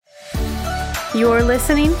You're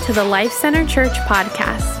listening to the Life Center Church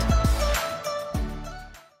podcast.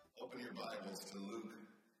 Open your Bibles to Luke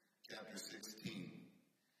chapter 16.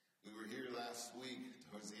 We were here last week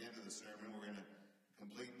towards the end of the sermon. We're going to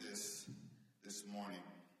complete this morning.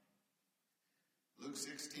 Luke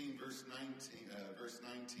 16, verse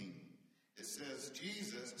 19. It says,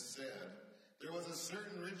 Jesus said, "There was a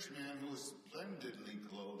certain rich man who was splendidly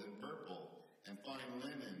clothed in purple and fine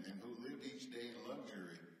linen, and who lived each day in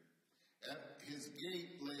luxury. At his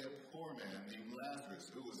gate lay a poor man named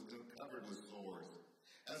Lazarus, who was covered with sores.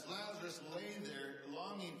 As Lazarus lay there,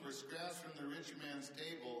 longing for scraps from the rich man's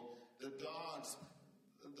table, the dogs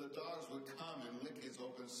would come and lick his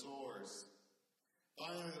open sores.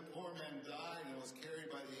 Finally, the poor man died and was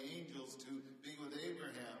carried by the angels to be with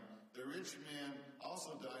Abraham. The rich man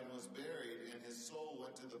also died and was buried, and his soul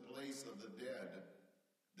went to the place of the dead.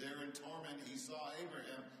 There in torment he saw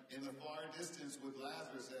Abraham in the far distance with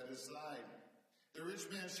Lazarus at his side. The rich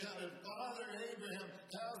man shouted, 'Father Abraham,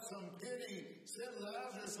 have some pity. Send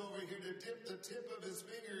Lazarus over here to dip the tip of his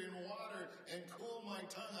finger in water and cool my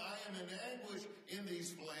tongue. I am in anguish in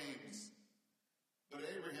these flames.' But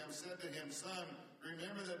Abraham said to him, 'Son,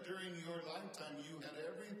 remember that during your lifetime you had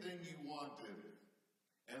everything you wanted,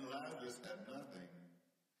 and Lazarus had nothing.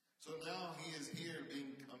 So now he is here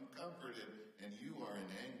being comforted, and you are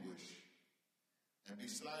in anguish. And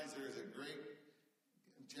besides, there is a great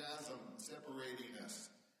chasm separating us.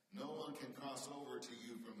 No one can cross over to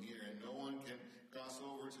you from here, and no one can cross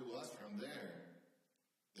over to us from there.'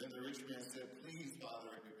 Then the rich man said, 'Please, Father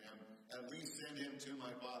Abraham, at least send him to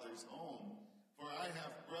my father's home. For I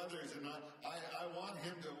have brothers, and I want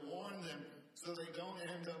him to warn them so they don't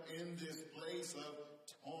end up in this place of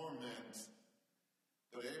torment.'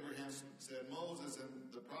 But Abraham said, 'Moses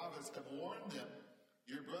and the prophets have warned them.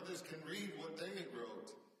 Your brothers can read what they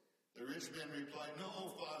wrote.' The rich man replied, 'No,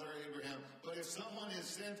 Father Abraham, but if someone is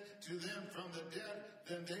sent to them from the dead,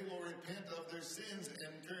 then they will repent of their sins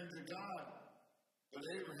and turn to God.' But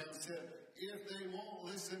Abraham said, 'If they won't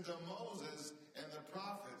listen to Moses and the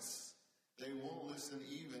prophets, they won't listen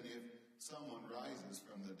even if someone rises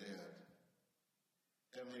from the dead.'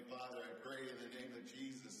 Heavenly Father, I pray in the name of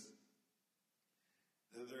Jesus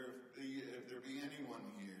that if there be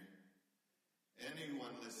anyone here,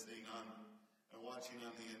 anyone listening on or watching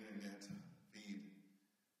on the internet feed,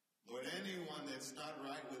 Lord, anyone that's not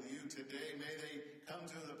right with you today, may they come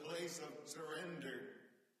to the place of surrender,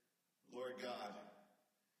 Lord God.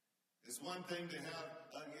 It's one thing to have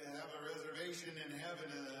a reservation in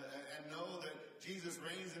heaven and know that Jesus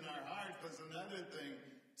reigns in our hearts, but it's another thing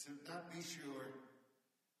to not be sure.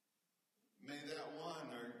 May that one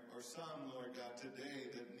or some, Lord God, today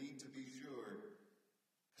that need to be sure,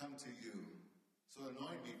 come to you. So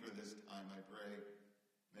anoint me for this time, I pray.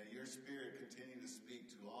 May your Spirit continue to speak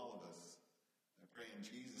to all of us. I pray in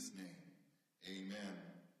Jesus' name.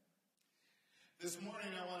 Amen. This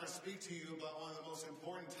morning I want to speak to you about one of the most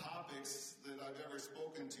important topics that I've ever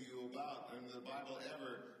spoken to you about and the Bible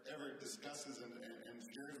ever discusses and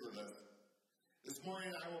shares with us. This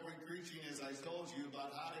morning I will be preaching, as I told you,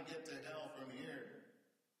 about how to get to hell from here.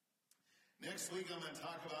 Next week I'm going to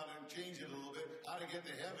talk about and change it a little bit, how to get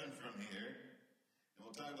to heaven from here. And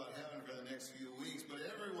we'll talk about heaven for the next few weeks. But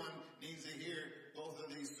everyone needs to hear both of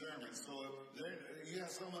these sermons. So if you have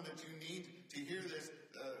someone that you need to hear this,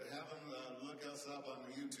 have them look us up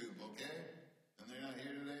on YouTube, okay? And they're not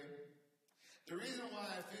here today? The reason why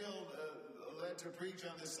I feel led to preach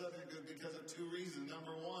on this subject is because of two reasons.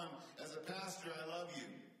 Number one, as a pastor, I love you.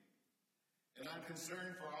 And I'm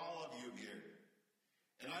concerned for all of you here.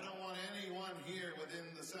 And I don't want anyone here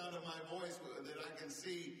within the sound of my voice that I can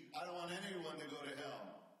see, I don't want anyone to go to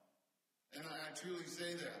hell. And I truly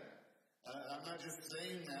say that. I'm not just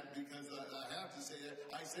saying that because I have to say that.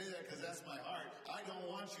 I say that because that's my heart. I don't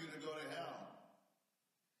want you to go to hell.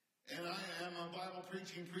 And I am a Bible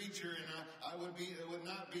preaching preacher, and it would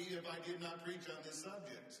not be if I did not preach on this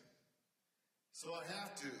subject. So I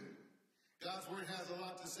have to. God's Word has a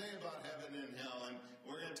lot to say about heaven and hell, and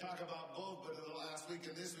we're going to talk about both, but in the last week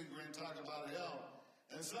and this week we're going to talk about hell.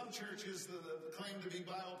 And some churches claim to be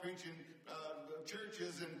Bible preaching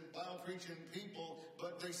churches and Bible preaching people,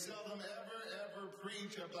 but they seldom ever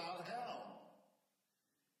preach about hell.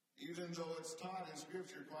 Even though it's taught in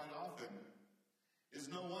Scripture quite often. It's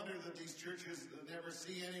no wonder that these churches never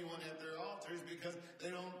see anyone at their altars because they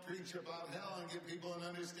don't preach about hell and give people an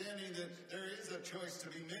understanding that there is a choice to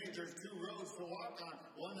be made. There's two roads to walk on,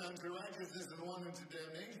 one unto righteousness and one unto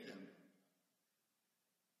damnation.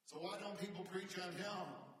 So why don't people preach on hell?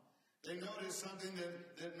 They notice something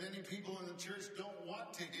that many people in the church don't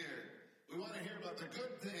want to hear. We want to hear about the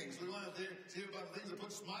good things. We want to hear about the things that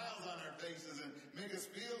put smiles on our faces and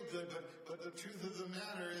good, but the truth of the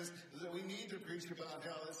matter is that we need to preach about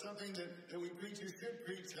hell. It's something that we preachers should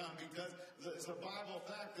preach on, because it's a Bible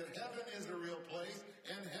fact that heaven is a real place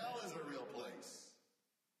and hell is a real place.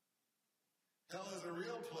 Hell is a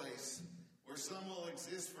real place where some will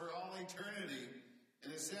exist for all eternity.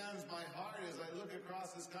 And it saddens my heart as I look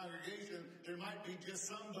across this congregation, there might be just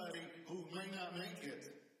somebody who may not make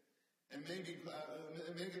it. And maybe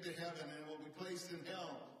make it to heaven and will be placed in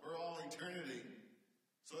hell for all eternity.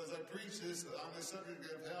 So as I preach this on the subject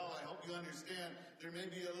of hell, I hope you understand there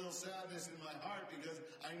may be a little sadness in my heart, because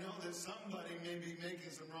I know that somebody may be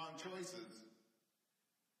making some wrong choices.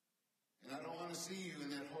 And I don't want to see you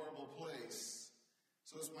in that horrible place.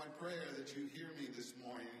 So it's my prayer that you hear me this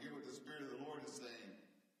morning and hear what the Spirit of the Lord is saying.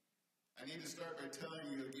 I need to start by telling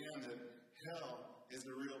you again that hell is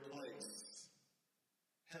a real place.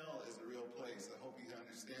 Hell is a real place. I hope you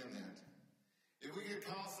understand that. If we could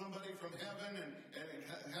call somebody from heaven and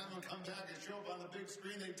have them come back and show up on the big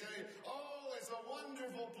screen, they tell you, oh, it's a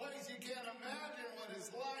wonderful place. You can't imagine what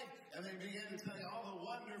it's like. And they begin to tell you all the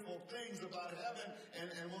wonderful things about heaven.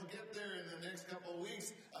 And we'll get there in the next couple of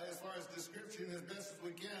weeks as far as description as best as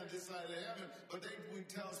we can this side of heaven. But they would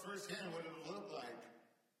tell us firsthand what it would look like,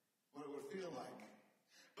 what it would feel like.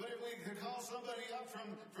 But if we could call somebody up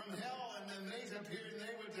from hell and then they appear and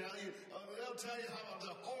they would tell you, they'll tell you how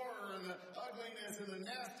the horror and the ugliness and the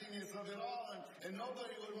nastiness of it all, and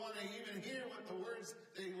nobody would want to even hear what the words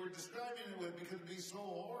they were describing it with, because it would be so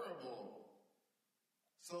horrible.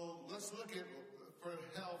 So let's look at for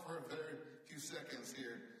hell for a very few seconds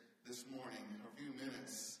here this morning, or a few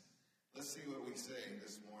minutes. Let's see what we say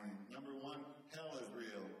this morning. Number one, hell is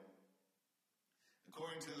real.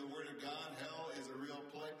 According to the Word of God, hell is a real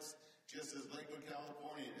place, just as Lakewood,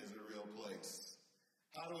 California is a real place.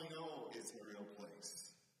 How do we know it's a real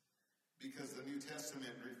place? Because the New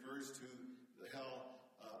Testament refers to hell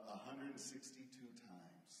 162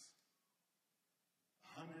 times.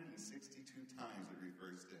 162 times it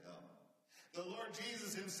refers to hell. The Lord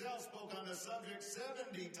Jesus himself spoke on the subject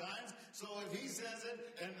 70 times, so if he says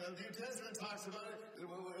it and the New Testament talks about it,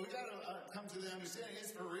 we got to come to the understanding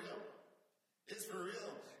it's for real. It's for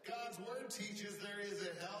real. God's Word teaches there is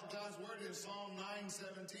a hell. God's Word in Psalm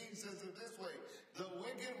 9:17 says it this way: the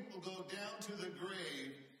wicked will go down to the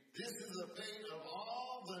grave. This is the fate of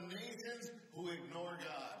all the nations who ignore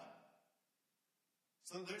God.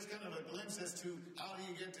 So there's kind of a glimpse as to how do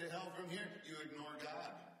you get to hell from here? You ignore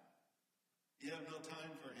God. You have no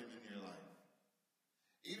time for Him in your life.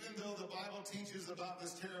 Even though the Bible teaches about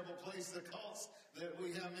this terrible place, the cults, that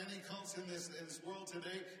we have many cults in this world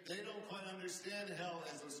today, they don't quite understand hell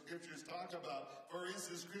as the Scriptures talk about. For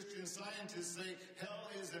instance, Christian scientists say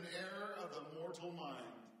hell is an error of the mortal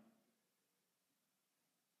mind.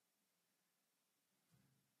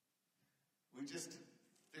 We just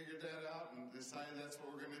figured that out and decided that's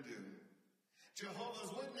what we're going to do.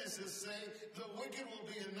 Jehovah's Witnesses say the wicked will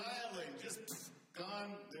be annihilated, just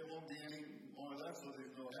gone. There won't be any more left, so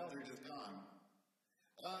there's no hell, they're just gone.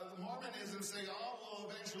 Mormonism say all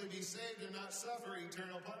will eventually be saved and not suffer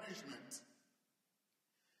eternal punishment.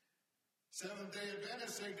 Seventh-day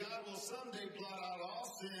Adventists say God will someday blot out all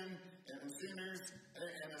sin and sinners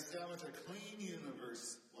and establish a clean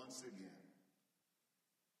universe once again.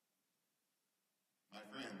 My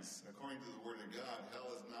friends, according to the Word of God,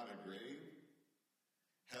 hell is not a grave,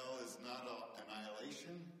 hell is not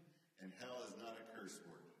annihilation, and hell is not a curse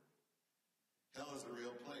word. Hell is a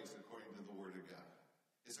real place according to the Word of God.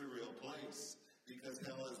 It's a real place because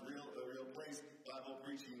hell is a real place. Bible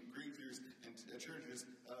preaching preachers and churches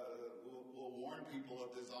will warn people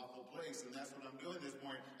of this awful place, and that's what I'm doing this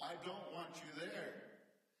morning. I don't want you there.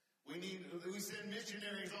 We send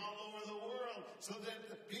missionaries all over the world so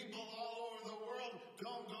that people all over the world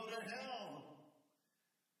don't go to hell.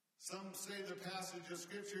 Some say the passage of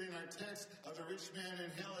Scripture in our text of the rich man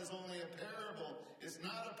in hell is only a parable. It's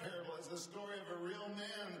not a parable. It's the story of a real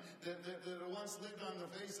man that once lived on the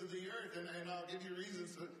face of the earth. And I'll give you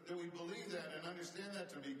reasons that we believe that and understand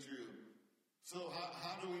that to be true. So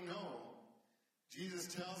how do we know? Jesus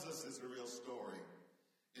tells us it's a real story.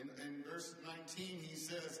 In verse 19, he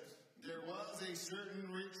says, there was a certain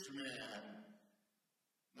rich man.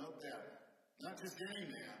 Note that. Not just any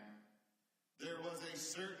man. There was a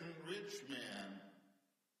certain rich man.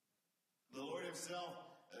 The Lord himself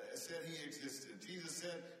said he existed. Jesus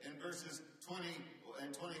said in verses 20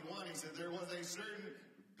 and 21, he said, there was a certain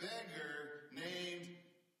beggar named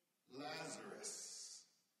Lazarus.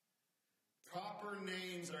 Proper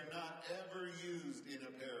names are not ever used in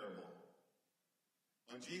a parable.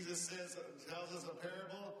 When Jesus tells us a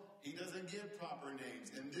parable, he doesn't give proper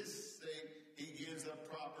names. In this state, he gives a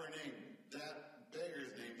proper name. That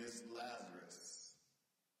beggar's name is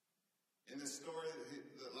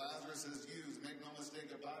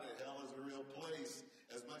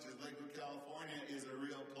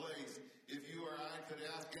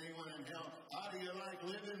anyone in hell, how do you like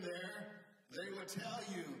living there? They would tell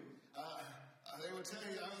you,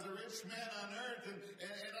 I was a rich man on earth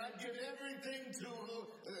and I'd give everything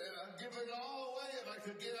I'd give it all away if I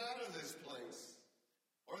could get out of this place.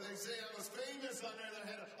 Or they say I was famous on earth, I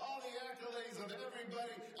had all the accolades of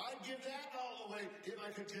everybody. I'd give that all away if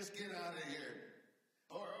I could just get out of here.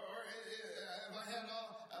 Or if I had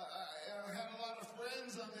a lot of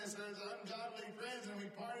friends on this earth, ungodly friends, and we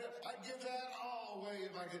partied, I'd give that all away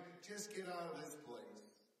if I could just get out of this place.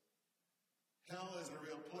 Hell is a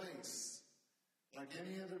real place. Like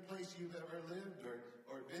any other place you've ever lived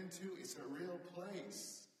or been to, it's a real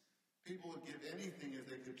place. People would give anything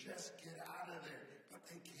if they could just get out of there, but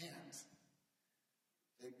they can't.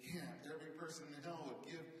 They can't. Every person in hell would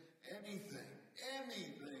give anything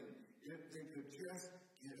if they could just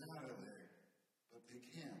get out of there, but they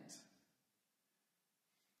can't.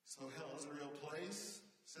 So hell is a real place.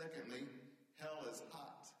 Secondly, hell is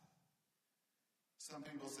hot. Some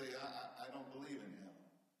people say, I don't believe in hell.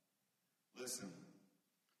 Listen,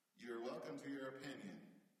 you're welcome to your opinion,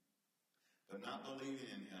 but not believing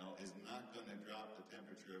in hell is not going to drop the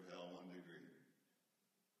temperature of hell 1 degree.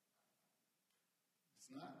 It's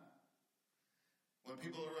not. When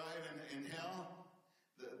people arrive in hell,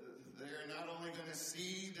 they're not only going to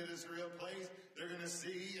see that it's a real place, they're going to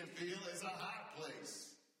see and feel it's a hot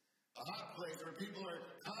place. A hot place where people are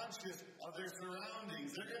conscious of their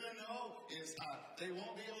surroundings. They're going to know it's hot. They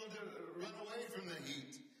won't be able to run away from the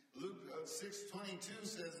heat. Luke 16:22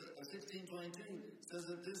 says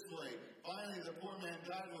it this way. Finally, the poor man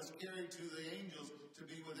died and was carried to the angels to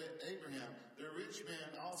be with Abraham. The rich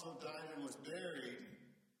man also died and was buried.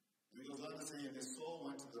 And he goes on to say, and his soul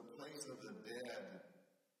went to the place of the dead.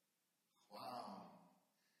 Wow.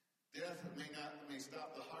 Death may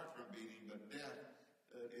stop the heart from beating, but death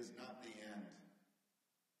is not the end.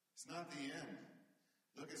 It's not the end.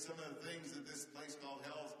 Look at some of the things that this place called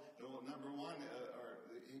hell, number one,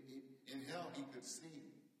 in hell he could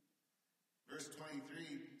see. Verse 23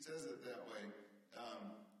 says it that way.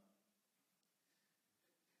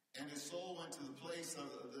 And his soul went to the place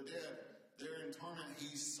of the dead. There in torment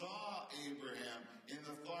he saw Abraham in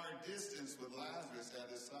the far distance with Lazarus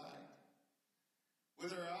at his side.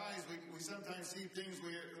 With our eyes, we sometimes see things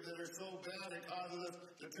that are so bad it causes us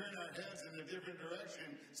to turn our heads in a different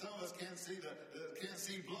direction. Some of us can't see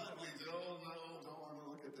blood. We go, oh no, don't want to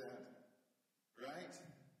look at that. Right?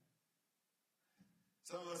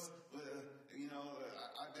 Some of us,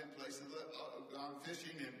 I've been places, gone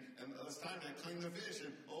fishing, and it's time to clean the fish,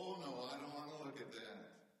 and oh no, I don't want to look at that.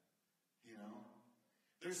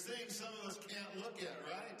 There's things some of us can't look at,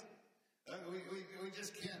 right? We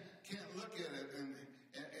just can't look at it, and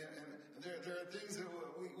there are things that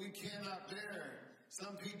we cannot bear.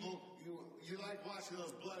 Some people, you like watching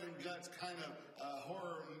those blood and guts kind of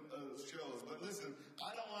horror shows, but listen,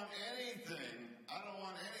 I don't want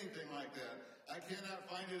anything like that. I cannot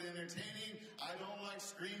find it entertaining. I don't like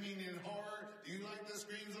screaming in horror. Do you like the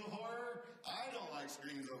screams of horror? I don't like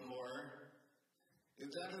screams of horror.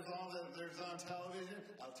 If that is all that there's on television,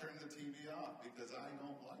 I'll turn the TV off because I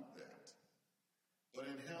don't like that. But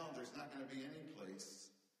in hell, there's not going to be any place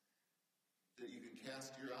that you can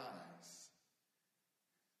cast your eyes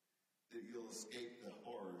that you'll escape the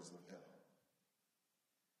horrors of hell.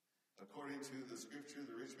 According to the scripture,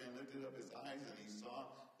 the rich man lifted up his eyes and he saw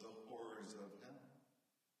the horrors of hell.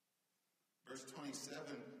 Verse 27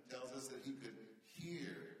 tells us that he could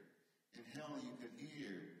hear. In hell, you could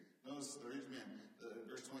hear. Notice the rich man,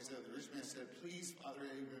 verse 27, the rich man said, please, Father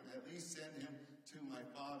Abraham, at least send him to my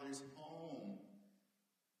father's home.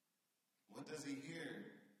 What does he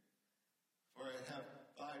hear? For I have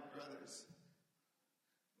 5 brothers.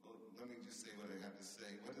 Well, let me just say what I have to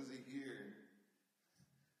say. What does he hear?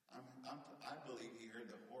 I believe he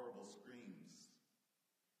heard the horrible screams.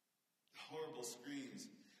 Horrible screams.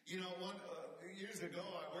 Years ago,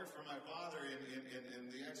 I worked for my father in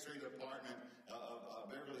the X-ray department of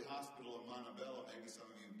Beverly Hospital in Montebello. Maybe some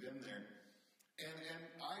of you have been there. And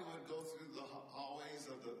I would go through the hallways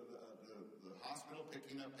of the hospital,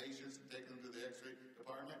 picking up patients and take them to the X-ray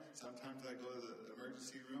department. Sometimes I go to the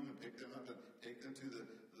emergency room and pick them up and take them to the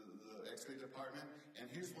X-ray department. And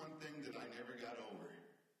here's one thing that I never got over.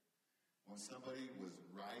 When somebody was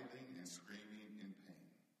writhing and screaming in pain.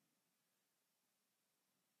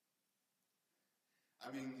 I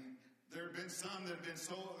mean, there have been some that have been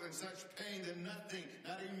so in such pain that nothing,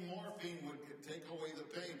 not even morphine, would take away the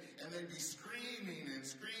pain. And they'd be screaming and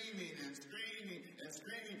screaming and screaming and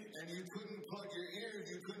screaming. And you couldn't plug your ears.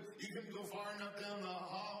 You couldn't go far enough down the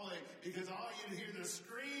hallway because all you'd hear the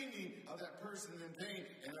screaming of that person in pain.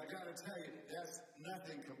 And I got to tell you, that's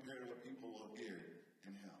nothing compared to what people will hear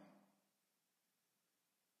in hell.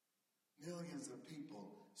 millions of people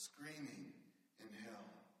screaming in hell.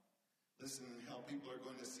 Listen, in hell, people are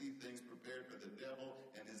going to see things prepared for the devil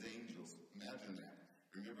and his angels. Imagine that.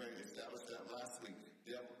 Remember, I established that last week.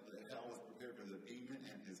 Hell was prepared for the demon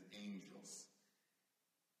and his angels.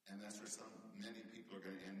 And that's where many people are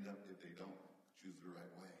going to end up if they don't choose the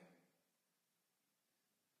right way.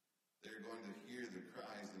 They're going to hear the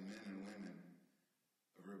cries of men and women,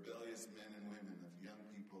 of rebellious men and women, of young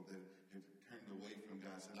people that have turned away from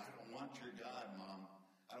God. Said, I don't want your God, Mom.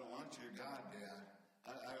 I don't want your God, Dad.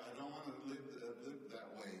 I don't want to live that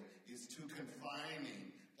way. It's too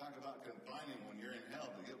confining. Talk about confining when you're in hell,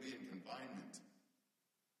 but you'll be in confinement.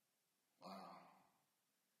 Wow.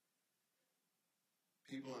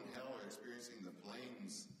 People in hell are experiencing the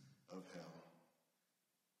flames of hell.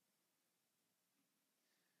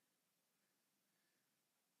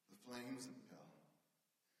 The flames of hell.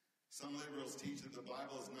 Some liberals teach that the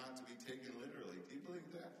Bible is not to be taken literally. Do you believe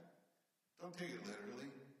that? Don't take it literally.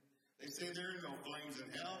 They say there are no flames in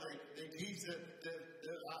hell. They teach that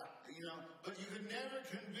but you could never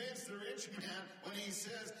convince the rich man when he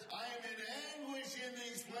says, I am in anguish in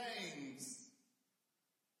these flames.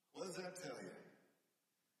 What does that tell you?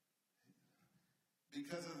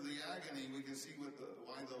 Because of the agony, we can see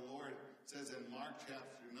why the Lord says in Mark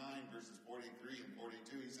chapter 9, verses 43 and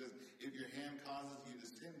 42, he says, if your hand causes you to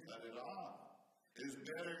sin, cut it off. It is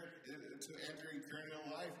better to enter eternal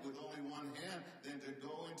life with only one hand than to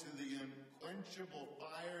go into the unquenchable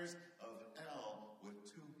fires of hell with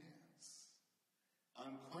two hands.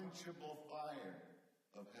 Unquenchable fire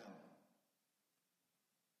of hell.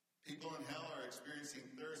 People in hell are experiencing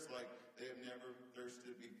thirst like they have never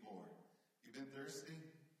thirsted before. You've been thirsty?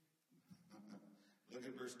 Look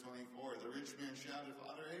at verse 24. The rich man shouted,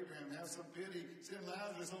 Father Abraham, have some pity. Send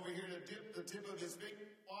Lazarus over here to dip the tip of his finger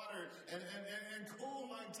in water and cool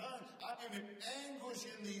my tongue. I'm in anguish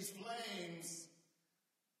in these flames.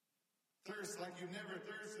 Thirst like you've never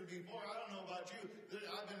thirsted before. I don't know about you.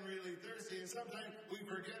 I've been really thirsty, and sometimes we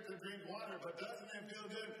forget to drink water, but doesn't it feel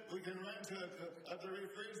good? We can run to the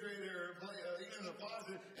refrigerator or even the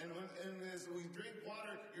faucet, and as we drink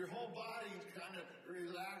water, your whole body kind of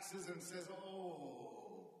relaxes and says,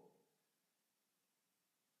 oh.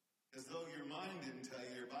 As though your mind didn't tell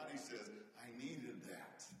you, your body says, I needed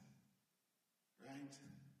that. Right?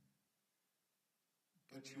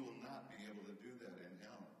 But you will not be able to do that in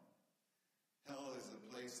hell. Hell is a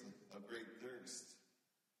place of great thirst.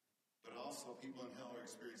 But also people in hell are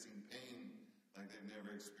experiencing pain like they've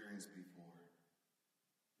never experienced before.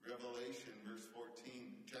 Revelation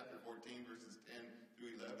chapter 14, verses 10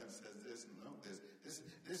 through 11 says this, and note this.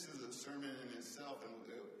 This is a sermon in itself, and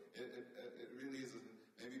it really is.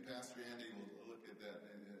 Maybe Pastor Andy will look at that,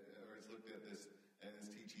 or has looked at this and is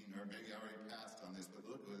teaching, or maybe already passed on this, but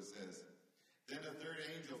look what it says. Then a third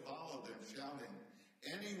angel followed them, shouting,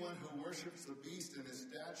 anyone who worships the beast and his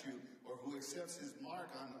statue, or who accepts his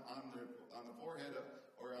mark on the forehead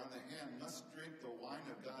or on the hand, must drink the wine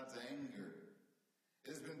of God's anger.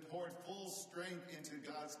 It has been poured full strength into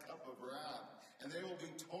God's cup of wrath, and they will be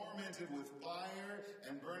tormented with fire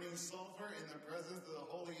and burning sulfur in the presence of the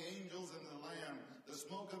holy angels and the Lamb. The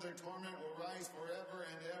smoke of their torment will rise forever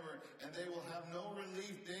and ever, and they will have no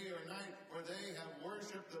relief day or night, for they have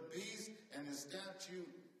worshipped the beast and his statue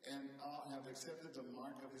and have accepted the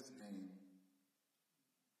mark of his name.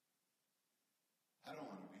 I don't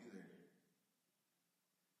want to be there.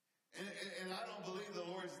 And I don't believe the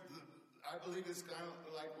Lord's... I believe it's kind of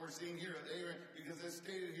like we're seeing here at Aaron, because it's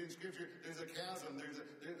stated here in Scripture, there's a chasm,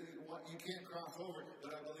 you can't cross over,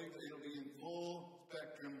 but I believe that it'll be in full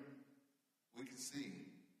spectrum. We can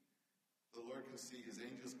see. The Lord can see, his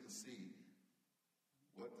angels can see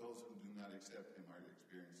what those who do not accept him are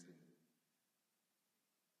experiencing.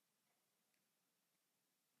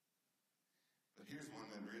 But here's one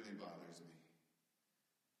that really bothers me.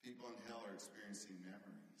 People in hell are experiencing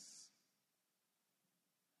memories.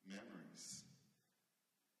 Memories.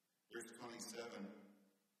 Verse 27.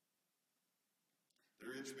 The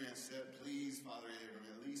rich man said, please, Father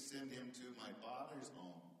Abraham, at least send him to my father's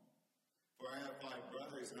home. For I have 5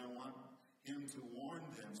 brothers, and I want him to warn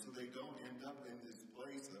them so they don't end up in this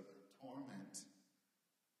place of torment.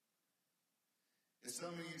 If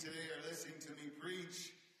some of you today are listening to me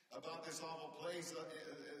preach about this awful place,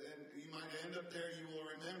 and you might end up there, you will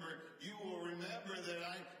remember that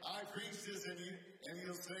I preached this, and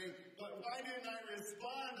you'll say, but why didn't I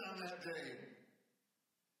respond on that day?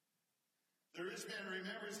 The rich man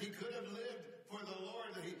remembers he could have lived for the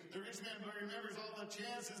Lord. The rich man remembers all the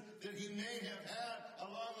chances that he may have had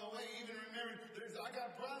along the way. Even remember, I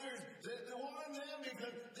got brothers that warn them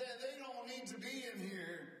because they don't need to be in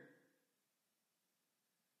here.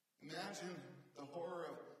 imagine the horror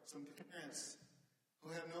of some parents who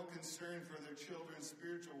have no concern for their children's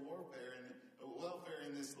spiritual welfare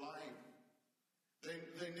in this life.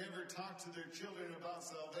 They never talk to their children about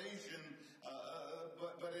salvation,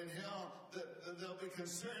 but in hell they'll be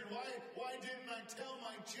concerned. Why didn't I tell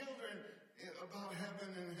my children about heaven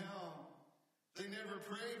and hell? They never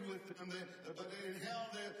prayed with them, but in hell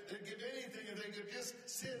they'd give anything if they could just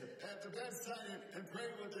sit at the bedside and pray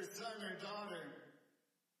with their son or daughter.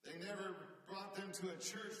 They never brought them to a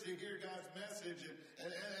church to hear God's message,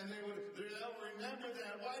 and they'll remember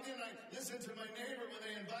that. Why didn't I listen to my neighbor when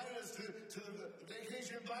they invited us to the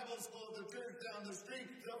vacation Bible school at the church down the street?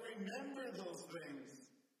 They'll remember those things.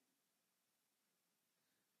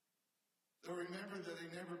 They'll remember that they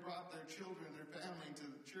never brought their children, their family to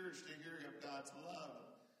the church to hear of God's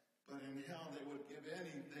love. But in hell, they would give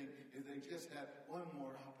anything if they just had one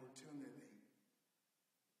more opportunity,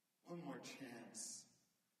 one more chance.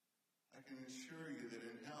 I can assure you that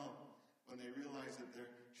in hell, when they realize that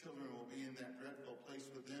their children will be in that dreadful place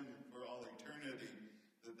with them for all eternity,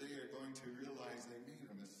 that they are going to realize they made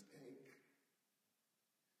a mistake.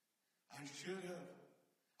 I should have.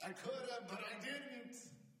 I could have, but I didn't.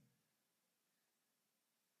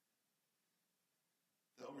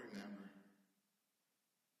 They'll remember.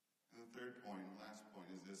 And the third point, last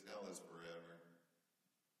point, is this: hell is forever.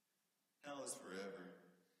 Hell is forever.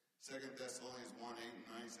 2 Thessalonians 1:8 and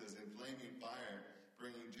 9 says, "In flaming fire,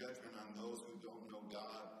 bringing judgment on those who don't know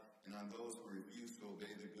God and on those who refuse to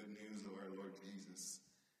obey the good news of our Lord Jesus.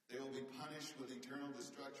 They will be punished with eternal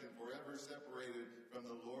destruction, forever separated from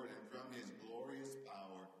the Lord and from His glorious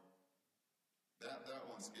power." That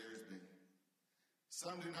one scares me.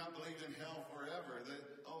 Some do not believe in hell forever.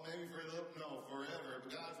 Maybe for a little, no, forever.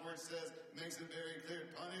 But God's word says, makes it very clear,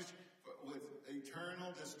 punished with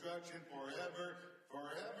eternal destruction forever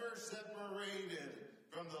separated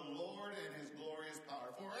from the Lord and His glorious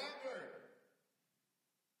power. Forever.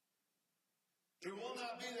 There will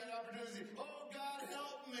not be that opportunity. Oh, God,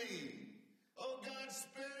 help me. Oh, God,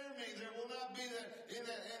 spare me. There will not be that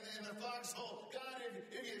in the foxhole. God,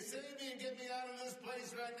 if you save me and get me out of this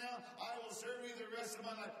place right now, I will serve you the rest of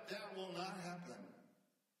my life. That will not happen.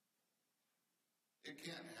 It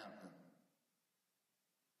can't happen.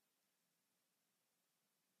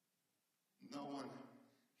 No one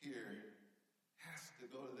here has to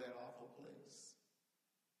go to that awful place.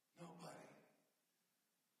 Nobody.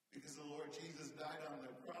 Because the Lord Jesus died on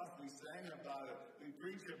the cross. We sang about it. We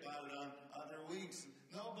preach about it on other weeks.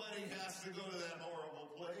 Nobody has to go to that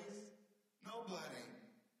horrible place. Nobody.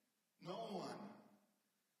 No one.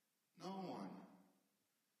 No one.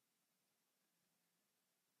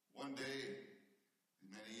 One day,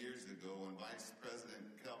 many years ago, when Vice President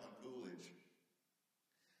Calvin Coolidge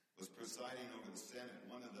was presiding over the Senate,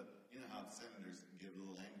 you know how senators can get a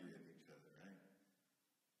little angry at each other, right?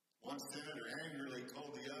 One senator angrily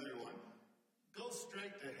told the other one, "Go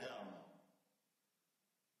straight to hell."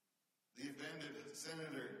 The offended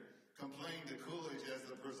senator complained to Coolidge as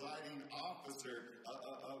the presiding officer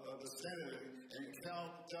of the Senate, and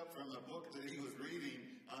looked up from a book that he was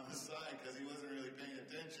reading on the side because he wasn't really paying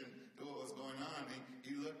attention to what was going on.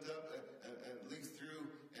 He looked up at least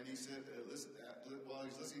through, and he said, while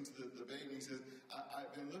he's listening to the debate, and he says,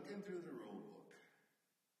 I've been looking through the rule book.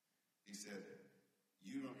 He said,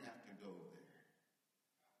 "You don't have to go there.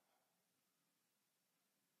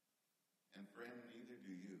 And friend, neither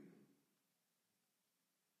do you.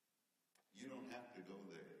 You don't have to go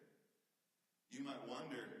there." You might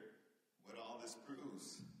wonder what all this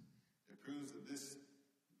proves. It proves that this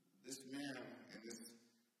man in this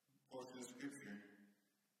portion of Scripture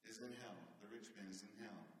is in hell. The rich man is in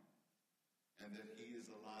hell. And that he is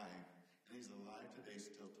alive. And he's alive today,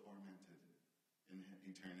 still tormented in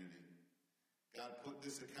eternity. God put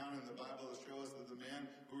this account in the Bible to show us that the man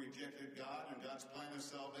who rejected God and God's plan of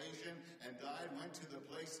salvation and died went to the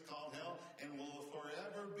place called hell and will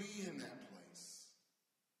forever be in that place.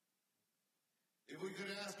 If we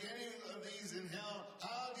could ask any of these in hell,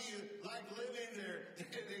 how do you like living there?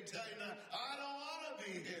 They tell you, I don't want to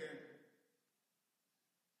be here.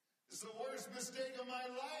 It's the worst mistake of my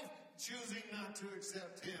life, choosing not to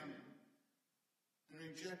accept Him and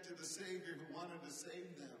rejected the Savior who wanted to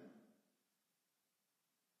save them.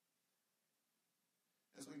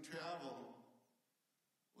 As we travel,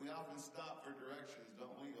 we often stop for directions,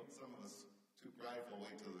 don't we? Some of us, too prideful,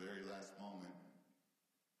 wait till the very last moment.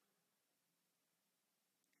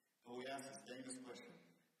 But we ask this famous question,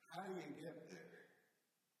 how do you get there?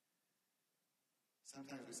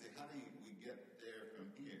 Sometimes we say, how do we get there from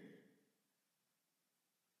here?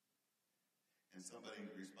 And somebody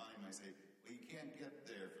responding might say, well, you can't get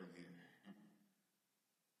there from here.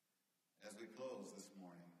 close this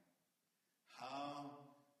morning. How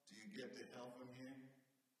do you get to hell from here?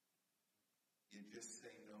 You just say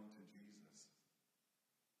no to Jesus.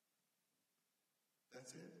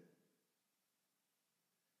 That's it.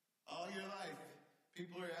 All your life,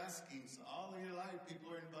 people are asking. All of your life, people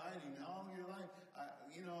are inviting. All of your life.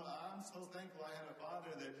 I'm so thankful I had a father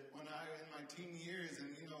that when I, in my teen years, and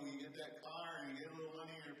you get that car and you get a little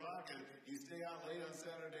money in your pocket, you stay out late on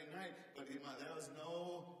Saturday night, but there was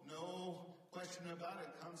no question about it.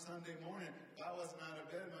 Come Sunday morning, if I wasn't out of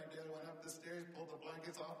bed, my dad went up the stairs, pulled the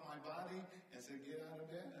blankets off my body, and said, "Get out of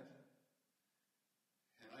bed."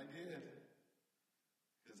 And I did.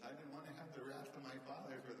 Because I didn't want to have the wrath of my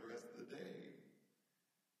father for the rest of the day.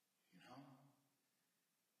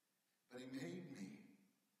 But he made me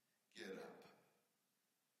get up.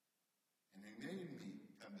 And he made me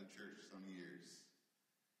come to church some years.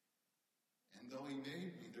 And though he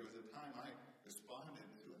made me, there was a time I responded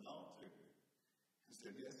to an altar and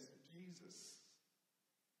said yes to Jesus.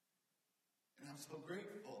 And I'm so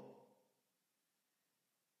grateful.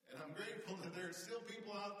 And I'm grateful that there are still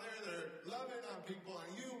people out there that are loving on people,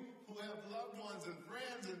 and you who have loved ones and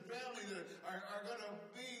friends and family that are going to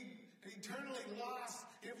be eternally lost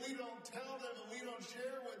if we don't tell them and we don't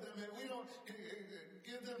share with them and we don't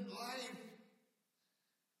give them life.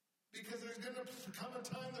 Because there's going to come a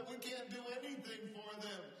time that we can't do anything for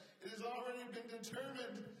them. It has already been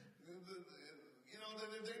determined that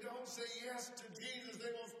if they don't say yes to Jesus, they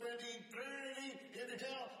will spend eternity in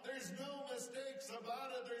hell. There's no mistakes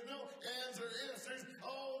about it. There's no ands or ifs. They're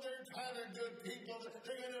kind of good people.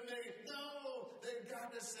 They're going to make it. No, they've got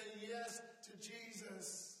to say yes to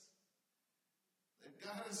Jesus. They've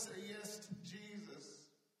got to say yes to Jesus.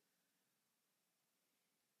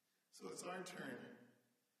 So it's our turn.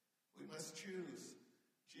 We must choose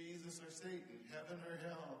Jesus or Satan, heaven or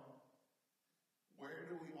hell. Where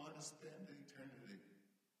do we want to spend eternity?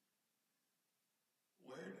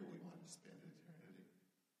 Where do we want to spend eternity?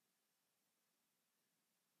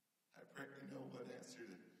 I pray we know what answer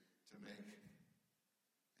to make.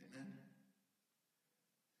 Amen?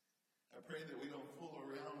 I pray that we don't fool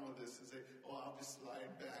around with this and say, I'll just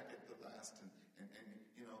slide back at the last and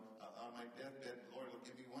on my deathbed, Lord will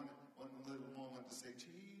give me one little moment to say,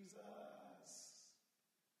 Jesus.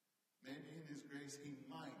 Maybe in his grace he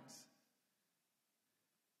might.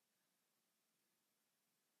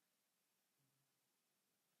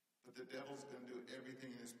 But the devil's going to do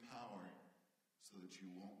everything in his power so that you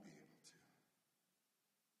won't be able to.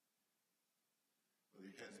 With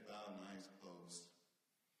your heads bowed and eyes closed.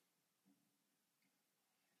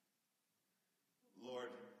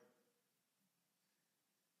 Lord,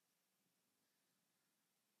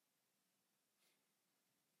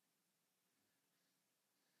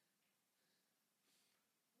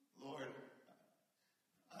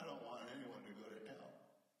 I don't want anyone to go to hell.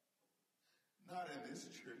 Not in this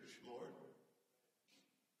church, Lord.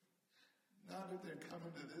 Not if they're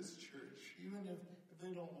coming to this church. Even if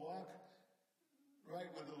they don't walk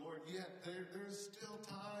right with the Lord yet, there's still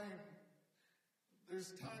time.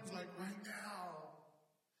 There's times like right now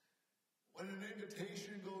when an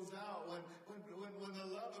invitation goes out, when the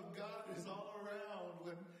love of God is all around,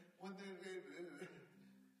 when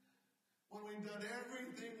we've done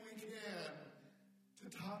everything we can to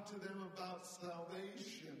talk to them about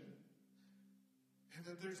salvation, and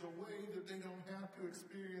that there's a way that they don't have to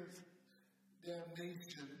experience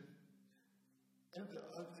damnation and the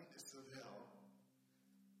ugliness of hell.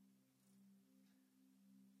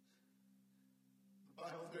 The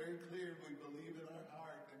Bible's very clear. We believe in our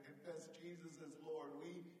heart and confess Jesus as Lord,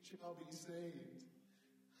 we shall be saved.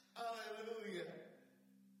 Hallelujah.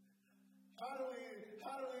 How do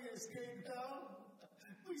we escape hell?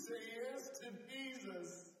 We say yes to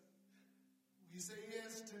Jesus. We say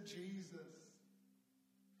yes to Jesus.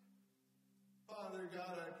 Father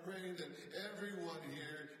God, I pray that everyone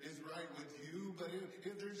here is right with you, but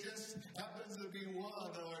if there just happens to be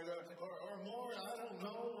one or more, I don't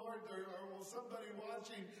know, Lord, or somebody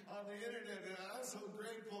watching on the internet, and I'm so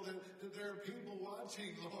grateful that there are people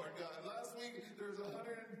watching, Lord God. Last week, there was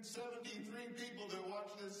 173 people that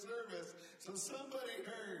watched this service, so somebody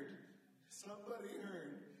heard. Somebody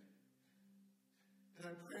heard. And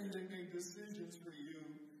I pray they make decisions for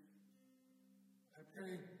you. I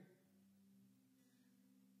pray.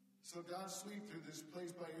 So God, sweep through this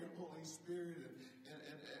place by your Holy Spirit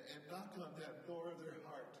and knock on that door of their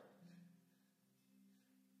heart.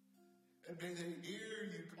 And may they hear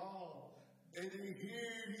you call. May they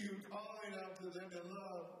hear you calling out to them in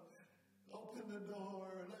love. Open the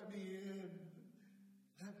door. Let me in.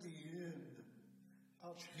 Let me in.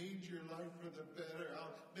 I'll change your life for the better.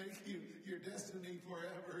 I'll make you your destiny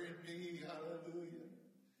forever in me. Hallelujah.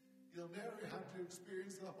 you'll never have to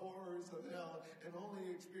experience the horrors of hell and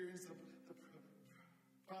only experience the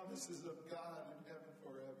promises of God in heaven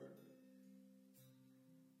forever.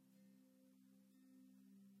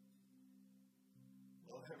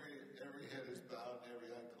 Well, every head is bowed and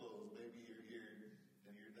every eye closed. Maybe you're here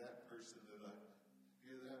and you're that person that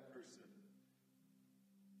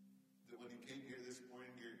when you came here this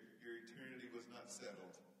morning, your eternity was not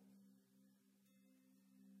settled.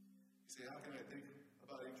 You say, how can I think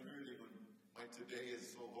about eternity when my today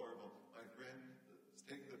is so horrible? My friend,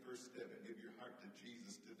 take the first step and give your heart to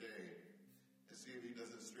Jesus today and see if he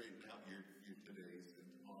doesn't straighten out your todays and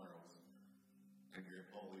tomorrows and your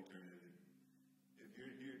whole eternity. If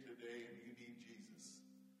you're here today and you need Jesus,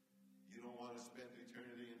 you don't want to spend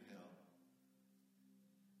eternity in hell,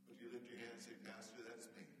 but you lift your hand and say, Pastor,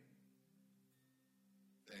 that's me.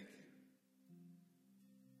 Thank you.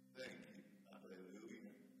 Thank you. Hallelujah.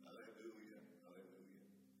 Hallelujah. Hallelujah.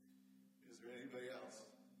 Is there anybody else?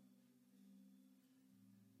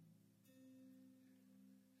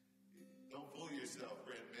 Don't fool yourself,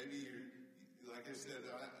 friend. Maybe you're, like I said,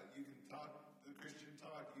 you can talk the Christian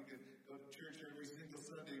talk. You can go to church every single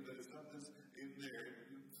Sunday, but if something's in there,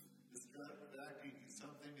 distracting,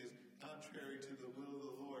 something is contrary to the will of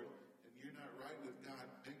the Lord, and you're not right with God,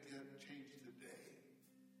 make that change today.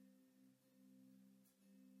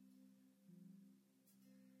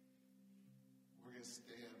 We're going to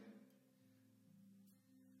stand.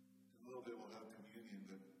 In a little bit we'll have communion,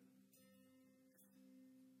 but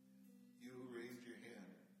you who raised your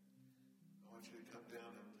hand, I want you to come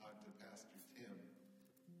down and talk to Pastor Tim.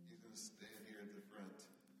 He's going to stand here at the front.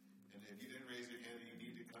 And if you didn't raise your hand and you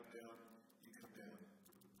need to come down, you come down.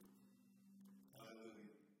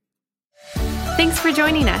 Hallelujah. Thanks for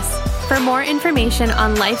joining us. For more information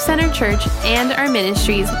on Life Center Church and our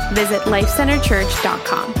ministries, visit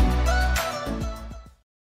lifecenterchurch.com.